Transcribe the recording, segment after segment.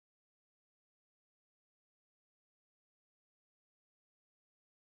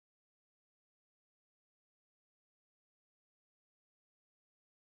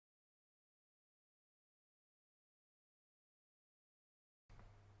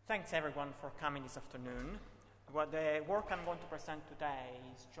Thanks everyone for coming this afternoon. The work I'm going to present today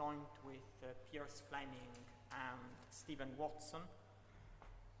is joint with Piers Fleming and Stephen Watson,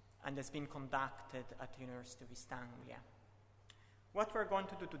 and has been conducted at the University of East Anglia. What we're going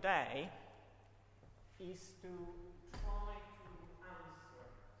to do today is to try to answer,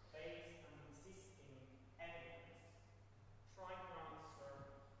 based on existing evidence, try to answer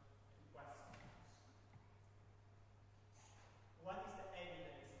two questions. What is the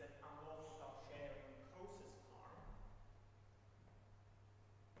evidence that unlawful sharing causes harm?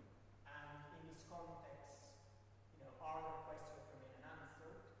 And in this context, are there questions that remain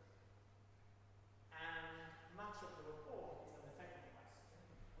unanswered? And much of the report is on the second question,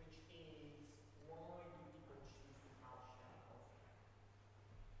 which is why do people choose to house share coffee?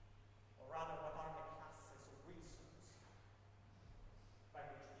 Or rather, what are the classes of reasons by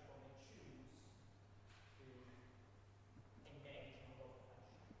which people may choose to engage in local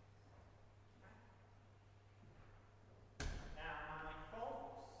fashion? Okay. Now, my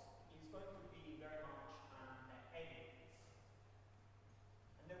focus is going to be very much on the evidence.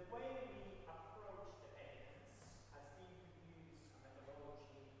 And the way we approach the evidence has been to use a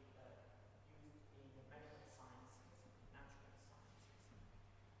methodology used in the medical sciences and natural sciences,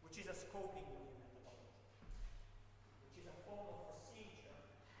 which is a scoping review methodology, which is a form of procedure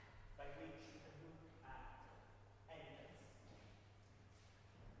by which you can look at evidence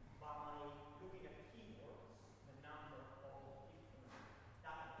by looking at keywords, the number of different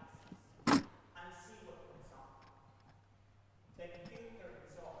databases, and see what comes up. Then filter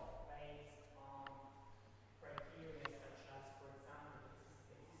results based on criteria such as, for example,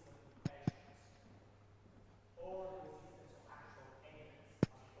 the existence of impressions or the existence of actual evidence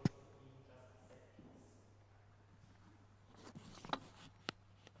as opposed to being just settings.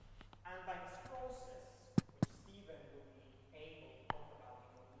 And by this process, which Stephen will be able to talk about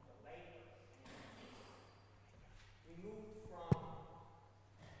in more detail later, we moved from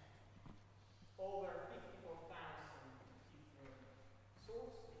over 54,000 different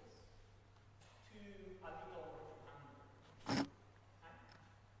sources to a little over 200. Okay?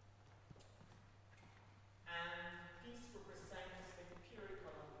 And this represents the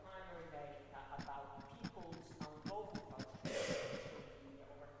empirical and primary data about people's unlawful participation in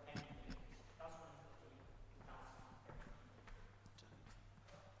over 10 years, 2013.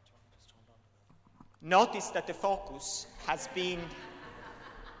 Notice that the focus has been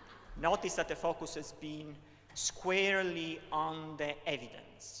squarely on the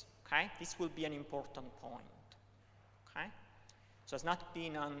evidence. Okay, this will be an important point. Okay, so it's not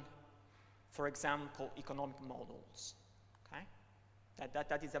been on, for example, economic models. Okay,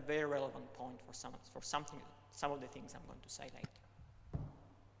 that is a very relevant point for some of the things I'm going to say later.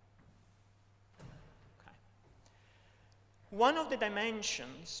 Okay. One of the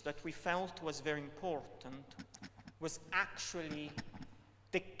dimensions that we felt was very important was actually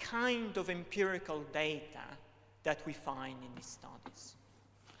the kind of empirical data that we find in these studies.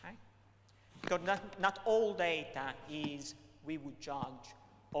 Okay? Because not all data is, we would judge,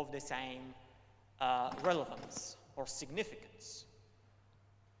 of the same relevance or significance.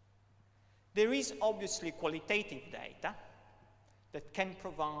 There is obviously qualitative data that can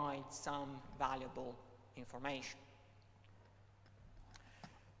provide some valuable information.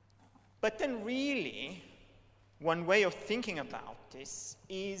 But then really, one way of thinking about this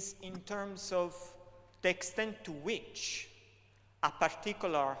is in terms of the extent to which a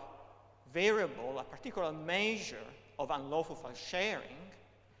particular variable, a particular measure of unlawful file sharing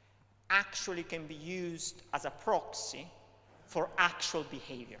actually can be used as a proxy for actual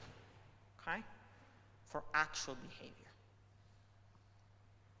behavior. Okay? For actual behavior.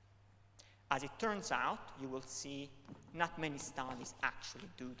 As it turns out, you will see not many studies actually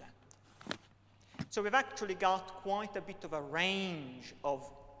do that. So we've actually got quite a bit of a range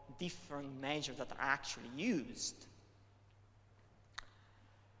of different measures that are actually used.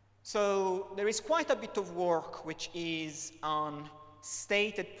 So there is quite a bit of work which is on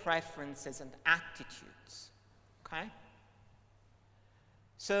stated preferences and attitudes. Okay?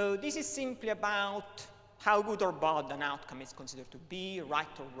 So this is simply about how good or bad an outcome is considered to be,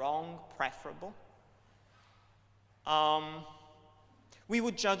 right or wrong, preferable. We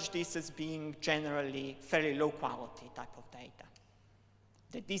would judge this as being generally fairly low quality type of data.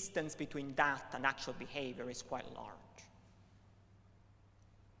 The distance between that and actual behavior is quite large.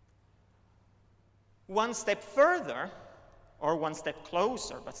 One step further, or one step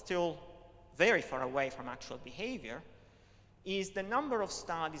closer, but still very far away from actual behavior, is the number of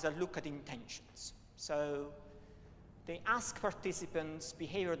studies that look at intentions. So they ask participants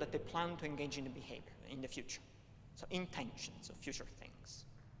behavior that they plan to engage in the behavior in the future. So intentions of future things.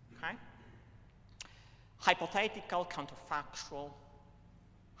 Okay? Hypothetical, counterfactual,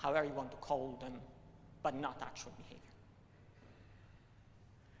 however you want to call them, but not actual behavior.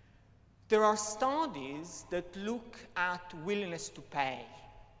 There are studies that look at willingness to pay.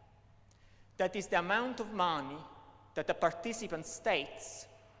 That is the amount of money that a participant states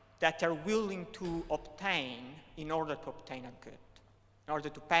that they're willing to obtain in order to obtain a good, in order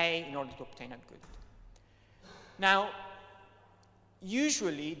to pay, in order to obtain a good. Now,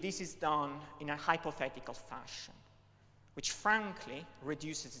 usually this is done in a hypothetical fashion, which frankly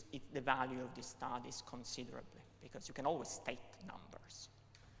reduces the value of these studies considerably, because you can always state numbers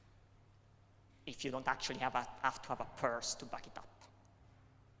if you don't actually have to have a purse to back it up.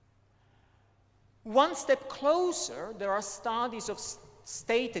 One step closer, there are studies of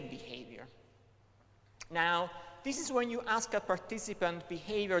stated behavior. Now, this is when you ask a participant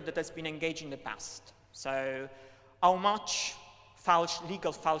behavior that has been engaged in the past. So, how much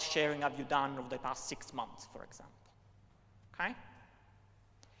legal file sharing have you done over the past 6 months, for example? Okay?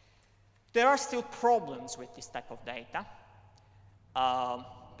 There are still problems with this type of data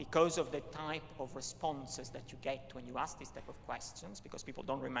because of the type of responses that you get when you ask these type of questions, because people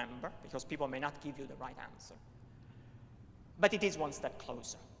don't remember, because people may not give you the right answer. But it is one step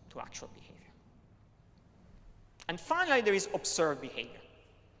closer to actual behavior. And finally, there is observed behavior.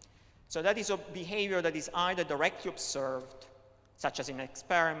 So that is a behavior that is either directly observed, such as in an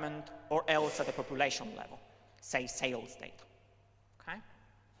experiment, or else at a population level, say sales data. Okay?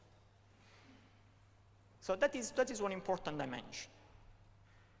 So that is one important dimension.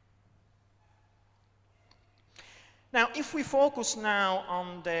 Now, if we focus now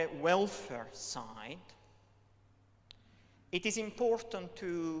on the welfare side, it is important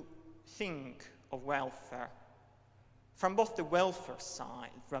to think of welfare from both the welfare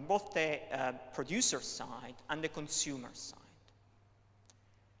side, from both the producer side and the consumer side.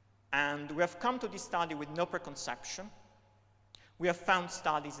 And we have come to this study with no preconception. We have found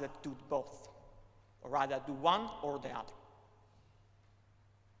studies that do both, or rather do one or the other.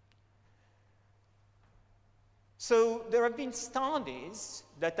 So there have been studies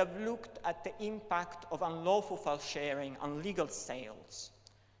that have looked at the impact of unlawful file sharing on legal sales.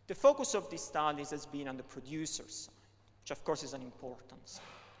 The focus of these studies has been on the producer side, which of course is an important side.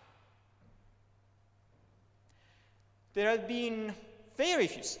 There have been very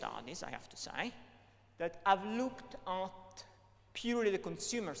few studies, I have to say, that have looked at purely the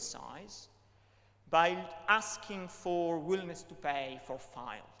consumer side by asking for willingness to pay for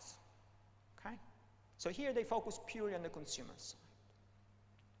files. Okay? So here they focus purely on the consumer side.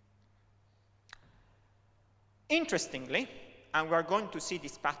 Interestingly, and we're going to see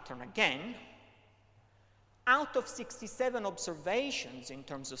this pattern again, out of 67 observations in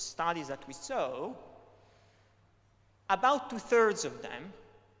terms of studies that we saw, about 2/3 of them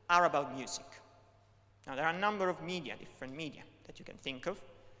are about music. Now, there are a number of media, different media that you can think of: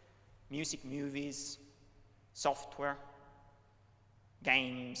 music, movies, software,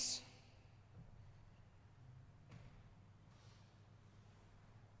 games.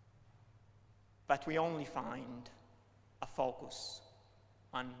 But we only find a focus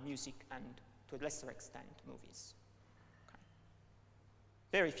on music and, to a lesser extent, movies. Okay.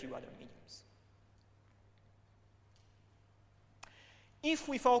 Very few other mediums. If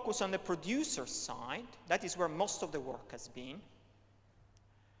we focus on the producer side, that is where most of the work has been.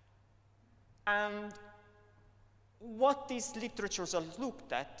 And what these literatures have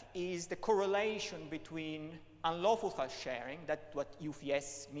looked at is the correlation between unlawful file sharing, that's what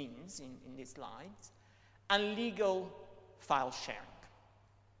UFS means in these slides, and legal file sharing.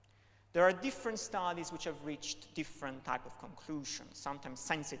 There are different studies which have reached different type of conclusions, sometimes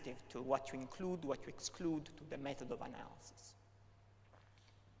sensitive to what you include, what you exclude, to the method of analysis.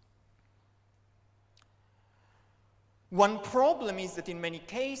 One problem is that in many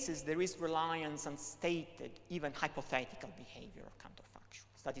cases there is reliance on stated, even hypothetical behavior or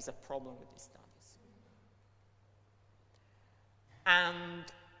counterfactuals. That is a problem with these studies. And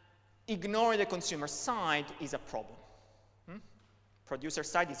ignoring the consumer side is a problem. Producer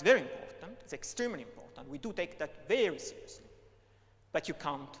side is very important. It's extremely important. We do take that very seriously. But you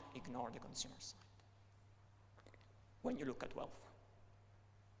can't ignore the consumer side when you look at welfare.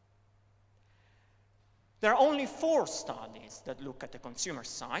 There are only 4 studies that look at the consumer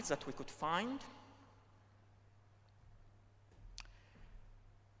side that we could find.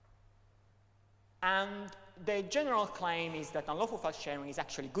 And the general claim is that unlawful file sharing is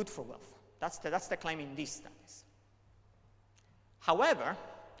actually good for welfare. That's the claim in these studies. However,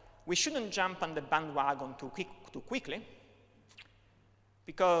 we shouldn't jump on the bandwagon too quickly,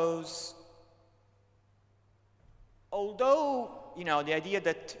 because although, you know, the idea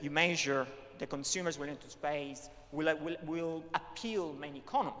that you measure the consumers willing to space will appeal many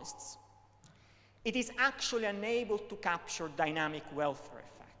economists, it is actually unable to capture dynamic welfare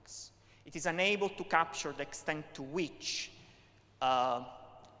effects. It is unable to capture the extent to which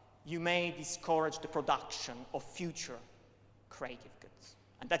you may discourage the production of future creative goods.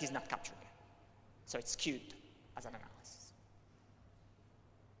 And that is not captured yet. So it's skewed as an analysis.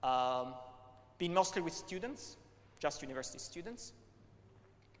 Been mostly with students, just university students.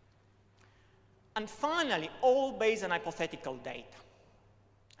 And finally, all based on hypothetical data.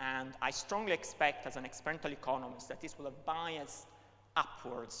 And I strongly expect, as an experimental economist, that this will have biased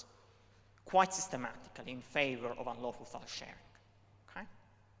upwards quite systematically in favor of unlawful file sharing. Okay?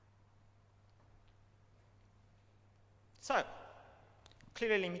 So,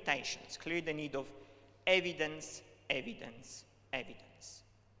 clearly limitations, clearly the need of evidence, evidence, evidence.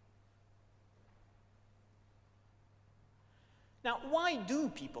 Now, why do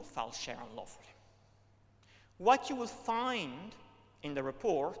people file share unlawfully? What you will find in the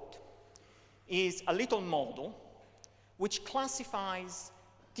report is a little model which classifies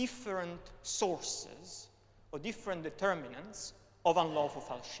different sources or different determinants of unlawful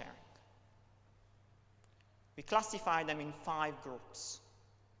file sharing. We classify them in 5 groups.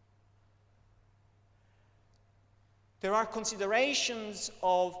 There are considerations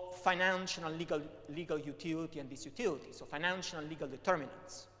of financial and legal utility and disutility, so financial and legal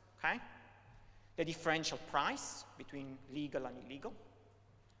determinants, okay? The differential price between legal and illegal,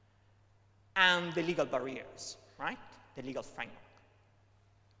 and the legal barriers, right? The legal framework.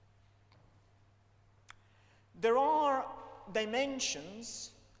 There are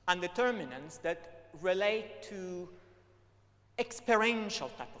dimensions and determinants that relate to experiential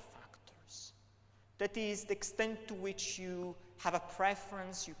type of factors. That is the extent to which you have a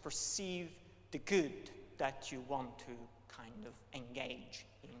preference, you perceive the good that you want to kind of engage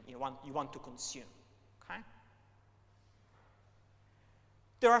in, you want to consume, okay?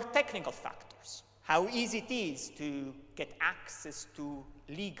 There are technical factors, how easy it is to get access to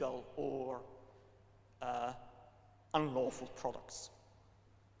legal or unlawful products.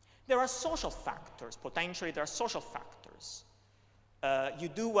 There are social factors, potentially there are social factors. You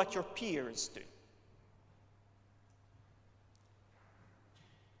do what your peers do.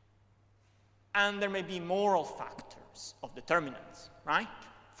 And there may be moral factors of determinants, right?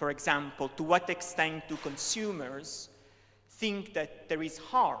 For example, to what extent do consumers think that there is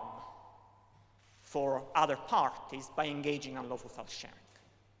harm for other parties by engaging in unlawful file sharing,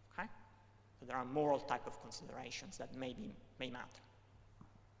 okay? So there are moral type of considerations that may matter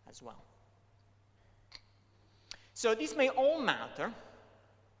as well. So these may all matter,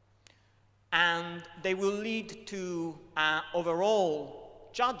 and they will lead to an overall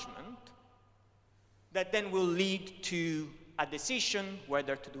judgment that then will lead to a decision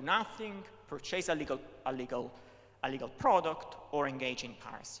whether to do nothing, purchase a legal product, or engage in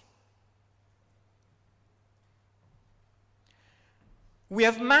piracy. We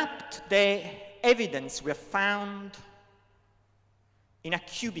have mapped the evidence we have found in a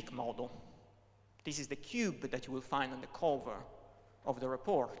cubic model. This is the cube that you will find on the cover of the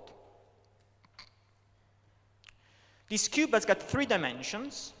report. This cube has got 3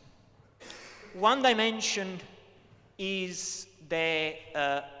 dimensions. One dimension is the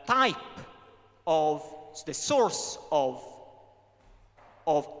type of the source of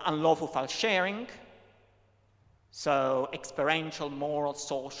unlawful file sharing, so experiential, moral,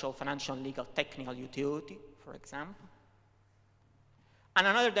 social, financial, legal, technical utility, for example. And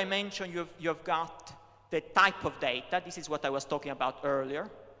another dimension, you've got the type of data. This is what I was talking about earlier,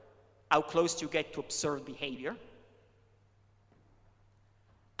 how close you get to observed behavior.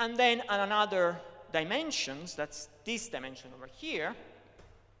 And then on another dimensions, that's this dimension over here,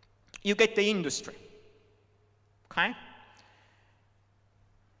 you get the industry, okay?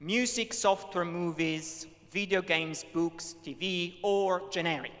 Music, software, movies, video games, books, TV, or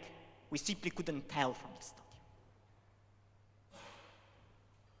generic. We simply couldn't tell from the study.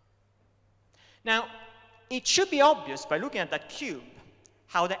 Now, it should be obvious by looking at that cube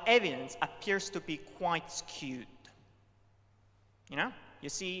how the evidence appears to be quite skewed. You know? You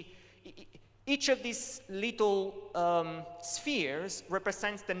see, each of these little spheres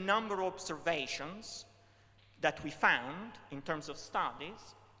represents the number of observations that we found in terms of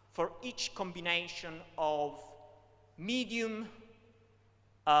studies for each combination of medium,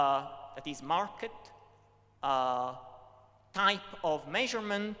 that is market, type of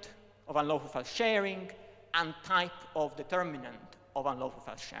measurement of unlawful file sharing, and type of determinant of unlawful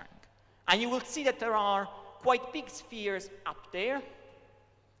file sharing. And you will see that there are quite big spheres up there,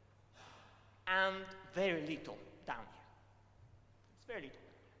 and very little down here. It's very little.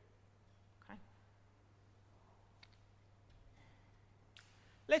 Okay?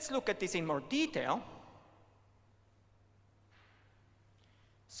 Let's look at this in more detail.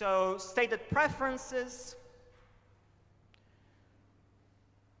 So, stated preferences.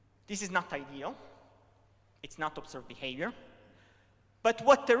 This is not ideal. It's not observed behavior. But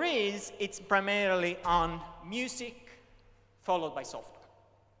what there is, it's primarily on music, followed by software.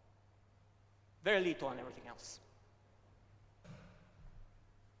 Very little on everything else.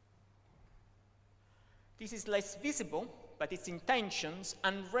 This is less visible, but its intentions,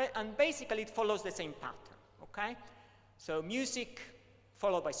 and basically it follows the same pattern, okay? So music,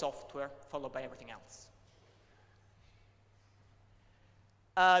 followed by software, followed by everything else.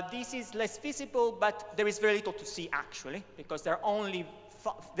 This is less visible, but there is very little to see, actually, because there are only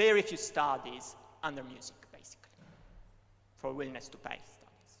very few studies under music, basically, for willingness to pay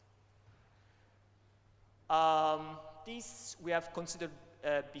studies. This we have considered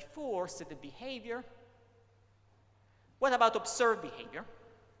before, stated behavior. What about observed behavior?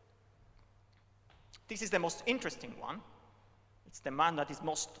 This is the most interesting one. It's the one that is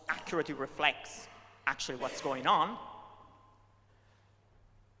most accurately reflects actually what's going on.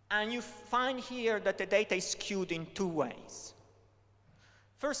 And you find here that the data is skewed in two ways.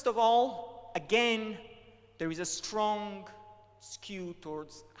 First of all, again, there is a strong skew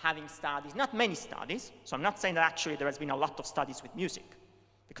towards having studies, not many studies, so I'm not saying that actually there has been a lot of studies with music,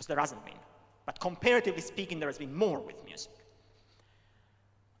 because there hasn't been. But comparatively speaking, there has been more with music.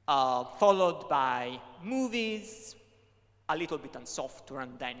 Followed by movies, a little bit on software,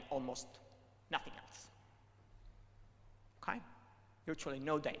 and then almost nothing else. Okay? Virtually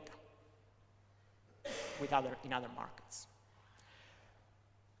no data in other markets.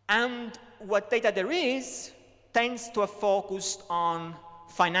 And what data there is tends to have focused on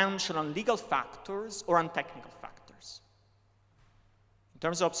financial and legal factors or on technical factors. In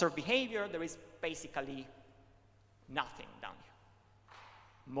terms of observed behavior, there is basically nothing down here.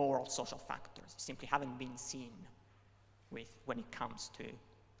 Moral, social factors simply haven't been seen when it comes to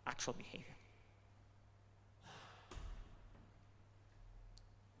actual behavior.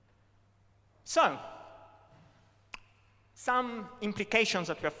 So, some implications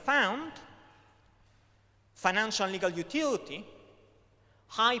that we have found: financial and legal utility.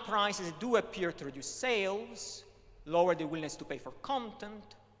 High prices do appear to reduce sales, lower the willingness to pay for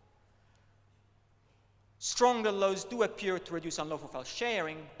content. Stronger laws do appear to reduce unlawful file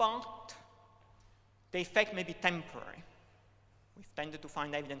sharing, but the effect may be temporary. We've tended to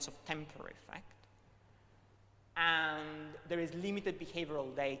find evidence of temporary effect. And there is limited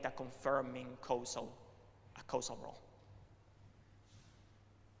behavioral data confirming a causal role.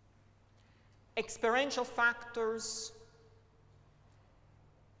 Experiential factors,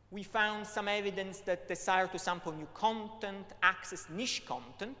 we found some evidence that desire to sample new content, access niche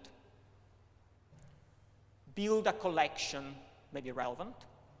content, build a collection may be relevant.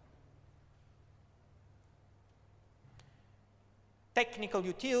 Technical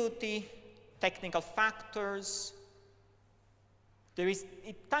utility, technical factors,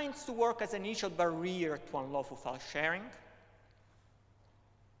 it tends to work as an initial barrier to unlawful file sharing.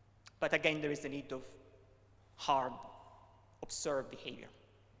 But again, there is the need of hard observed behavior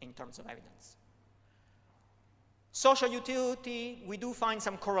in terms of evidence. Social utility, we do find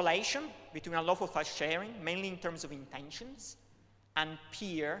some correlation between unlawful file sharing, mainly in terms of intentions, and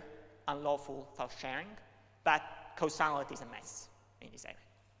peer unlawful file sharing, but causality is a mess in this area.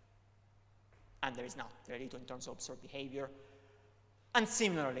 And there is not very little in terms of observed behavior, and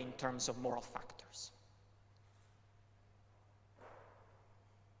similarly in terms of moral factors.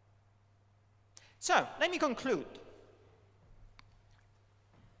 So, let me conclude.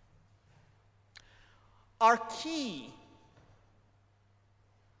 Our key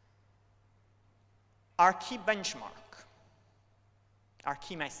benchmark, our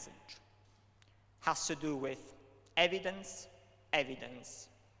key message, has to do with evidence, evidence,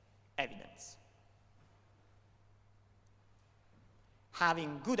 evidence.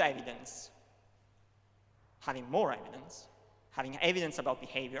 Having good evidence, having more evidence, having evidence about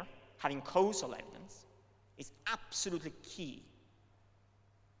behavior, having causal evidence is absolutely key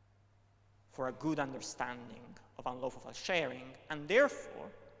for a good understanding of unlawful file sharing, and therefore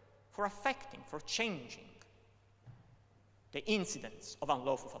for affecting, for changing the incidence of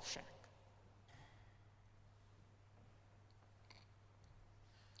unlawful file sharing.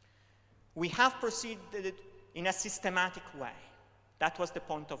 We have proceeded in a systematic way. That was the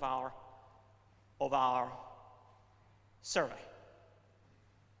point of our survey.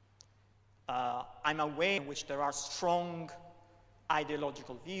 I'm aware in which there are strong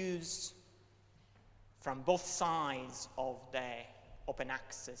ideological views from both sides of the open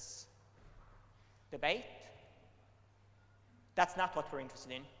access debate. That's not what we're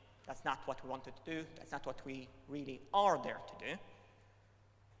interested in. That's not what we wanted to do. That's not what we really are there to do.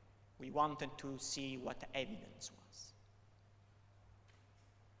 We wanted to see what the evidence was.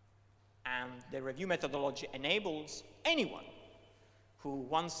 And the review methodology enables anyone who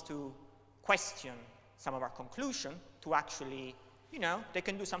wants to question some of our conclusion to actually, you know, they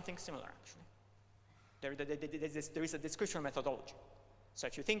can do something similar, actually. There is a description methodology. So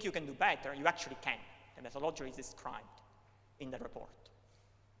if you think you can do better, you actually can. The methodology is described in the report.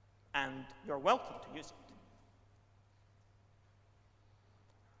 And you're welcome to use it.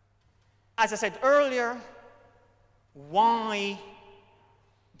 As I said earlier, the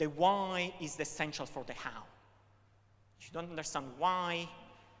why is essential for the how. If you don't understand why,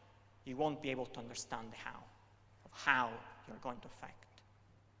 you won't be able to understand the how you're going to affect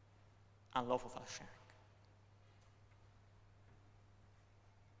unlawful file sharing.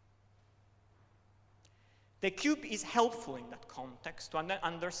 The cube is helpful in that context to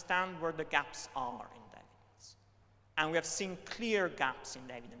understand where the gaps are in the evidence. And we have seen clear gaps in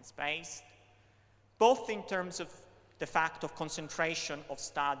the evidence base, both in terms of the fact of concentration of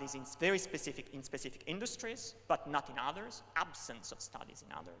studies in specific industries, but not in others, absence of studies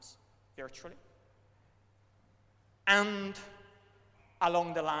in others, virtually, and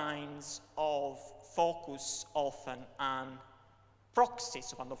along the lines of focus often on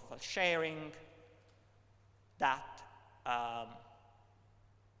proxies of unlawful file sharing that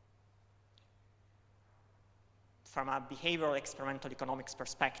from a behavioral experimental economics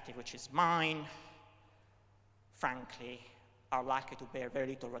perspective, which is mine, frankly, are likely to bear very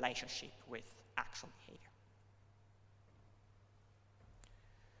little relationship with actual behavior.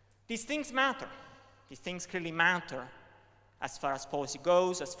 These things matter. These things clearly matter as far as policy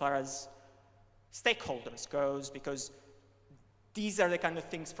goes, as far as stakeholders goes, because these are the kind of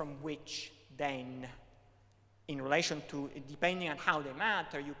things from which then, in relation to, depending on how they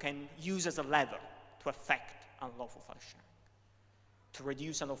matter, you can use as a lever to affect unlawful file sharing, to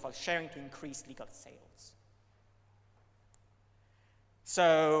reduce unlawful file sharing, to increase legal sales.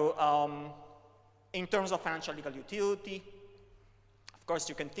 So in terms of financial legal utility, of course,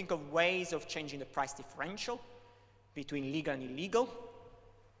 you can think of ways of changing the price differential between legal and illegal.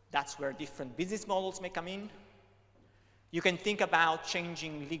 That's where different business models may come in. You can think about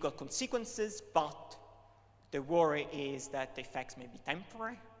changing legal consequences, but the worry is that the effects may be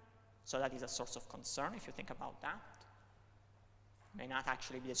temporary. So that is a source of concern if you think about that. It may not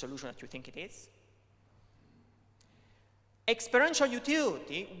actually be the solution that you think it is. Experiential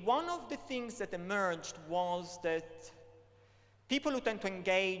utility, one of the things that emerged was that people who tend to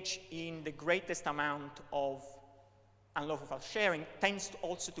engage in the greatest amount of unlawful file sharing tends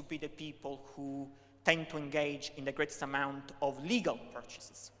also to be the people who tend to engage in the greatest amount of legal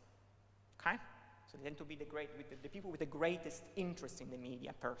purchases. Okay? So they tend to be the people with the greatest interest in the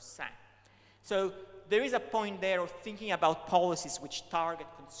media per se. So there is a point there of thinking about policies which target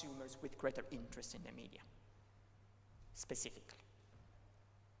consumers with greater interest in the media, specifically.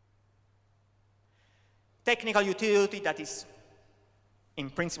 Technical utility, that is in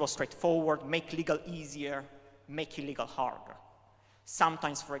principle straightforward, make legal easier, make illegal harder.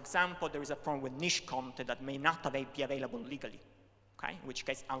 Sometimes, for example, there is a problem with niche content that may not be available legally, okay? In which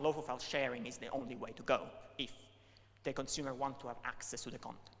case unlawful file sharing is the only way to go if the consumer wants to have access to the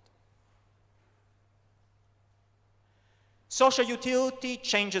content. Social utility,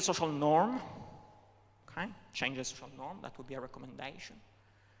 change the social norm, okay? Change the social norm, that would be a recommendation.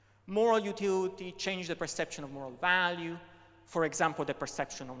 Moral utility, change the perception of moral value, for example, the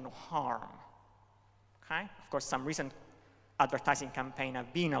perception of no harm, okay? Of course, some recent advertising campaigns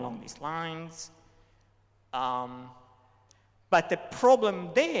have been along these lines. But the problem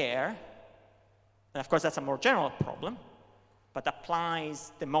there, and of course that's a more general problem, but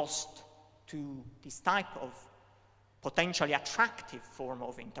applies the most to this type of potentially attractive form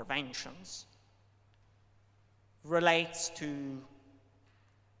of interventions, relates to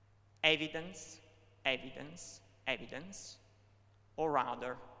evidence, evidence, evidence, or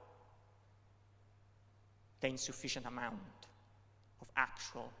rather the insufficient amount of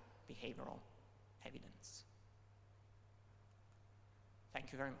actual behavioral evidence.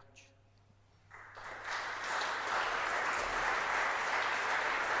 Thank you very much.